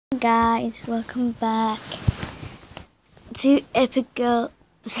guys, welcome back to Epic Girl.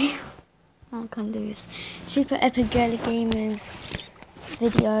 I can't do this. Super Epic Girly Gamers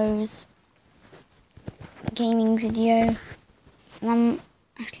videos, gaming video. And I'm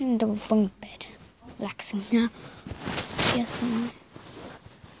actually in a double bunk bed, relaxing now. Yes,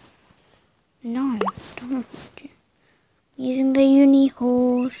 no, don't. Using the uni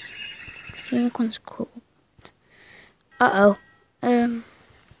horse. This unicorn's cool.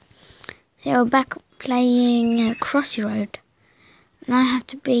 So we're back playing Crossy Road. And I have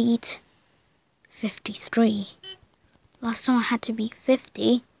to beat 53. Last time I had to beat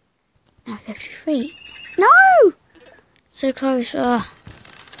 50. Now 53. No! So close. So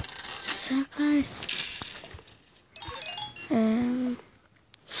close.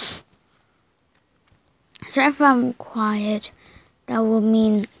 So if I'm quiet, that will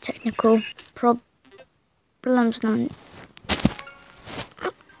mean technical problems. No.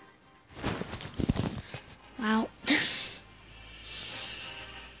 Wow.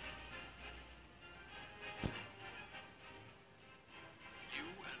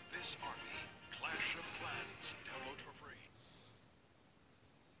 This army, Clash of Clans, download for free.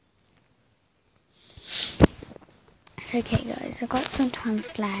 It's okay guys, I got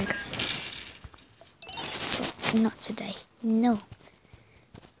sometimes lags. But not today. No.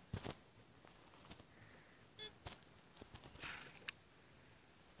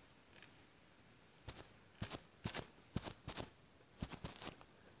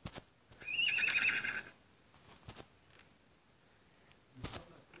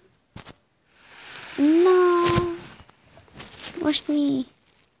 No. Watch me.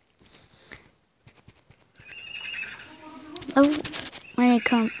 Oh, when they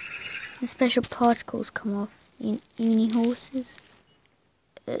come, the special particles come off uni horses.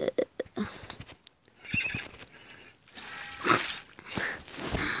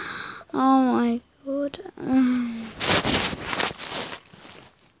 Oh my god.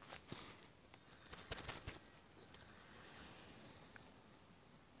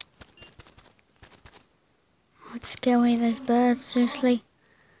 I'd scare away those birds, seriously.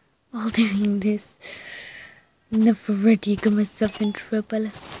 While doing this. Never ready, got myself in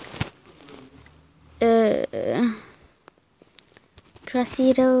trouble.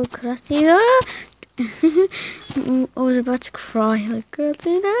 Crasido. I was about to cry, like,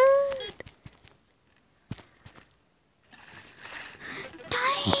 Crasido.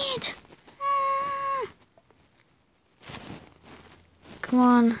 Died! Come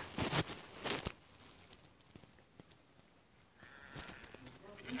on.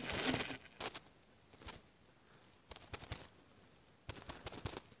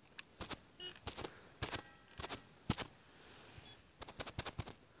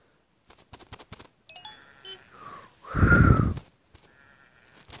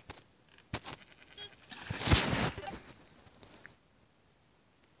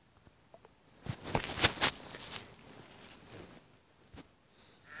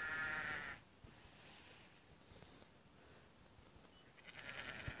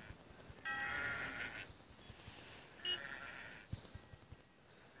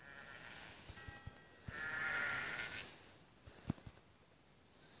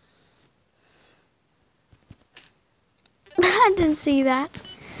 I didn't see that.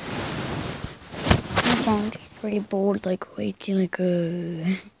 I'm just really bored, like waiting, like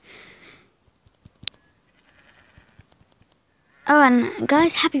Oh, and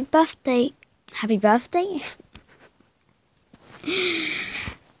guys, happy birthday! Happy birthday!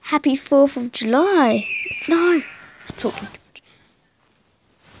 Happy 4th of July! No, I was talking too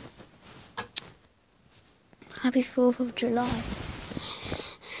much. Happy 4th of July.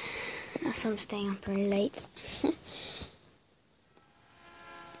 That's why I'm staying up very late.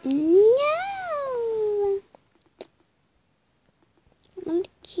 No! I'm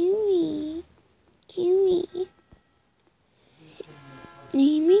Kiwi. Kiwi.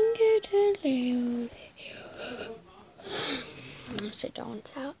 I'm so darn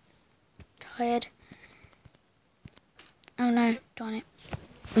tired. Oh no, darn it.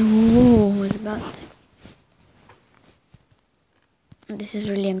 Oh, I was about to. This is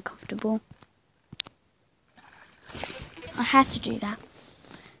really uncomfortable. I had to do that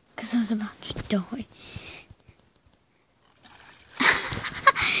because I was about to die.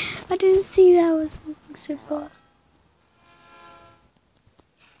 I didn't see that I was moving so fast.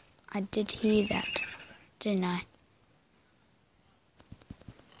 I did hear that, didn't I?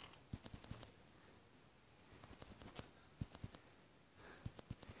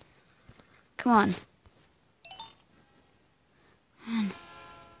 Come on. Come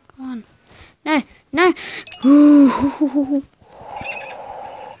on. No, no. Ooh.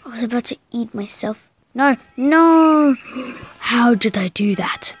 I was about to eat myself. No, no! How did I do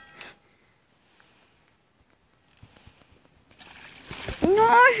that? No!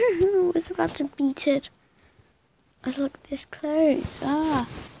 I was about to beat it. I was like this close. Ah.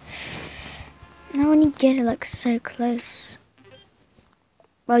 Now when you get it like so close.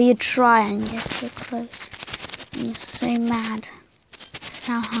 Well, you try and get so close. And you're so mad. That's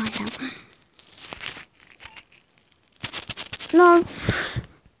how I am. No.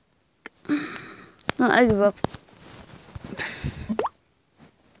 No, I give up.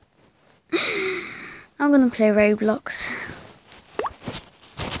 I'm gonna play Roblox.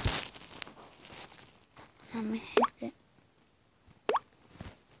 Oh, my head's bit.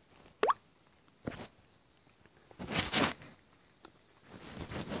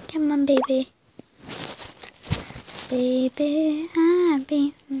 Come on, baby. Baby, I've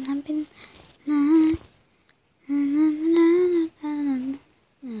been, na, na, na, na,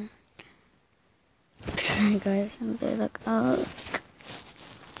 na. Sorry guys, I'm a bit like, oh.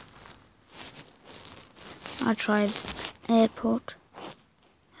 I tried airport.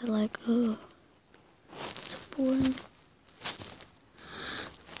 They're like, oh, so boring.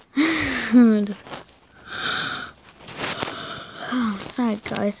 Oh, sorry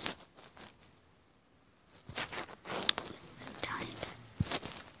guys. I'm so tired.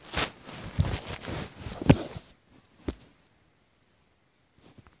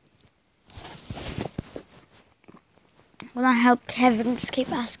 Will I help Kevin escape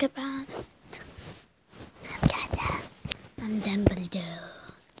Azkaban? I'm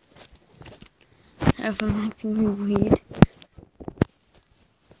Dumbledore. If I'm acting really weird.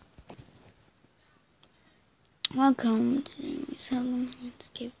 Welcome to Salem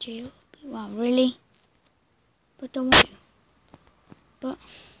Escape Jail. Wow, really? But don't want to. But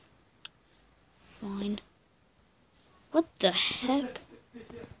fine. What the heck?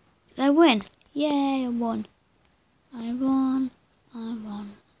 Did I win? Yay, I won. I won. I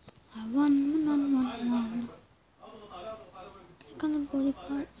won. I won. Click on the body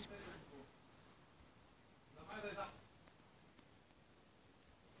parts.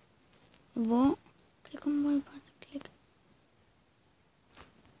 What? Click on the body parts. Click.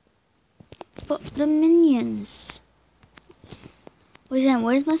 But the minions. Wait, then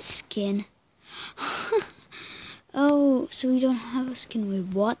where's my skin? Oh, so we don't have a skin.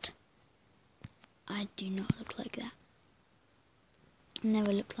 Wait, what? I do not look like that. I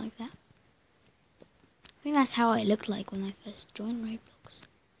never looked like that. I think that's how I looked like when I first joined Roblox.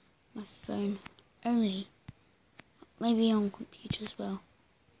 My phone only. Maybe on computer as well.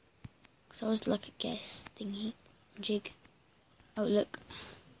 Because I was like a guest thingy. Jig. Oh, look.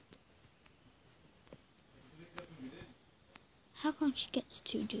 How come she gets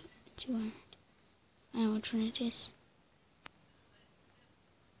 200? I don't know which one it is.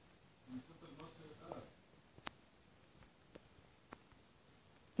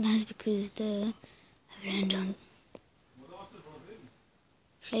 That's because I've learned on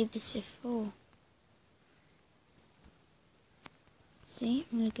played this before. See,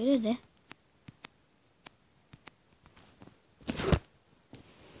 I'm really good at it.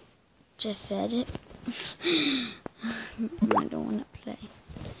 Just said it. I don't want to play.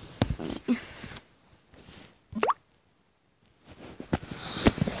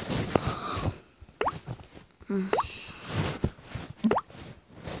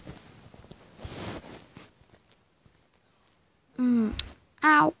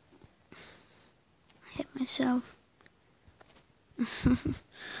 Ow! I hit myself.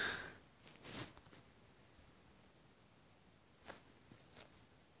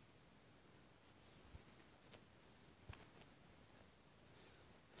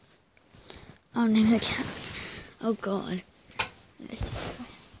 Oh, name the couch. Oh god. Let's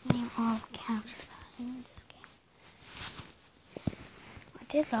name all the couches in this game. I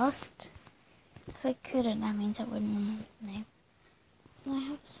did last. If I couldn't, that means I wouldn't remember the name. And I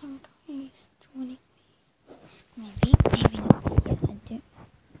have some guys joining me. Maybe not. Yeah, I do.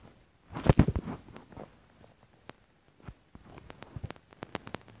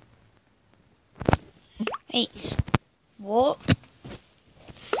 Wait. What?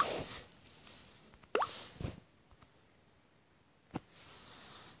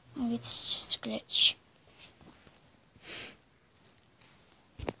 Maybe it's just a glitch.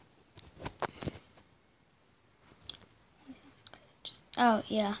 Oh,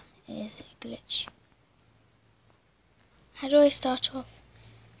 yeah, it is a glitch. How do I start off?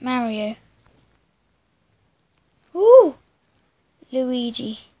 Mario. Ooh!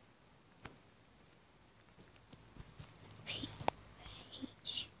 Luigi.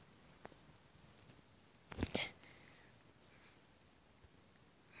 Peach.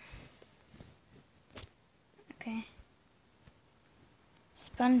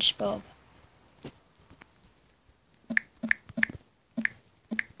 SpongeBob.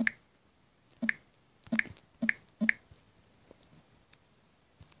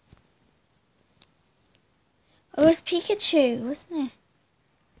 Oh, it was Pikachu, wasn't it?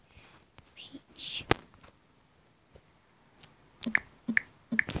 Peach.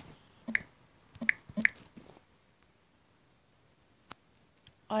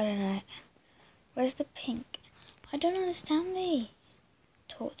 I don't know. Where's the pink? I don't understand these.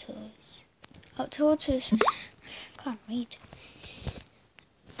 Tortoise. Oh, tortoise. Can't read.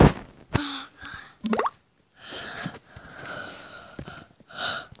 Oh, God.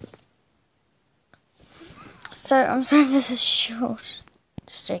 So, I'm sorry this is short.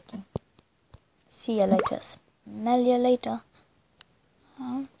 Just joking. See you later. Smell you later.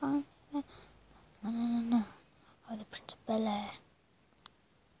 I'm fine. No. Oh, the Prince of Bel-Air.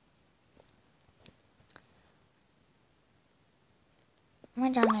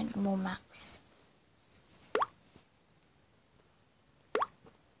 I'm gonna download more maps.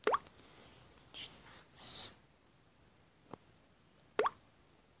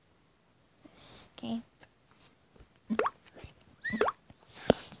 Escape.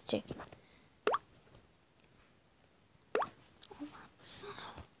 Just joking. Oh, maps.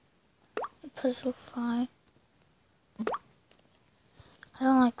 The puzzle 5. I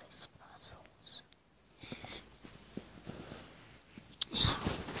don't like this puzzles.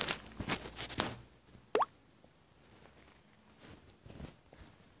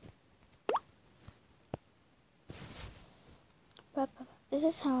 But this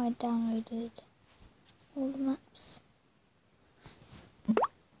is how I downloaded all the maps.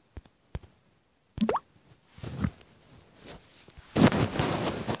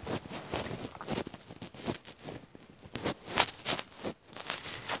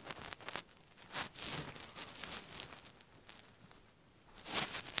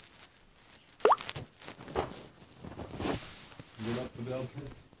 You up to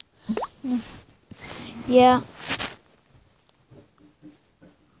Belgium? Yeah.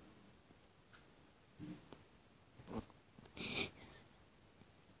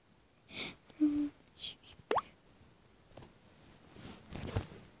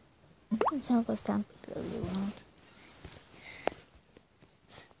 It's Uncle Stampy's Lovely World.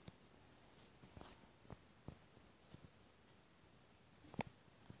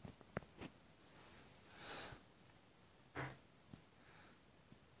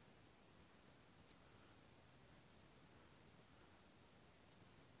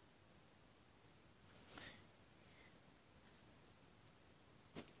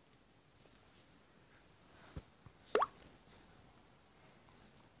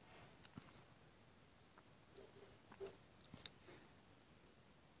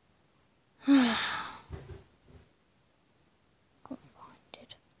 Can't find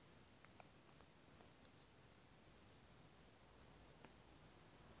it.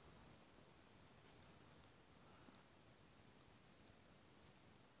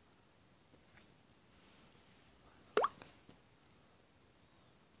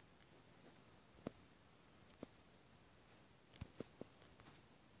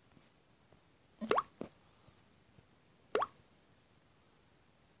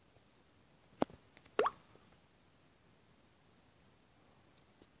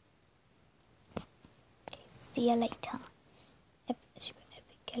 Okay, see you later. Super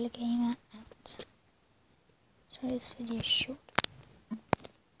Epic Killer Gamer out. Sorry this video is short.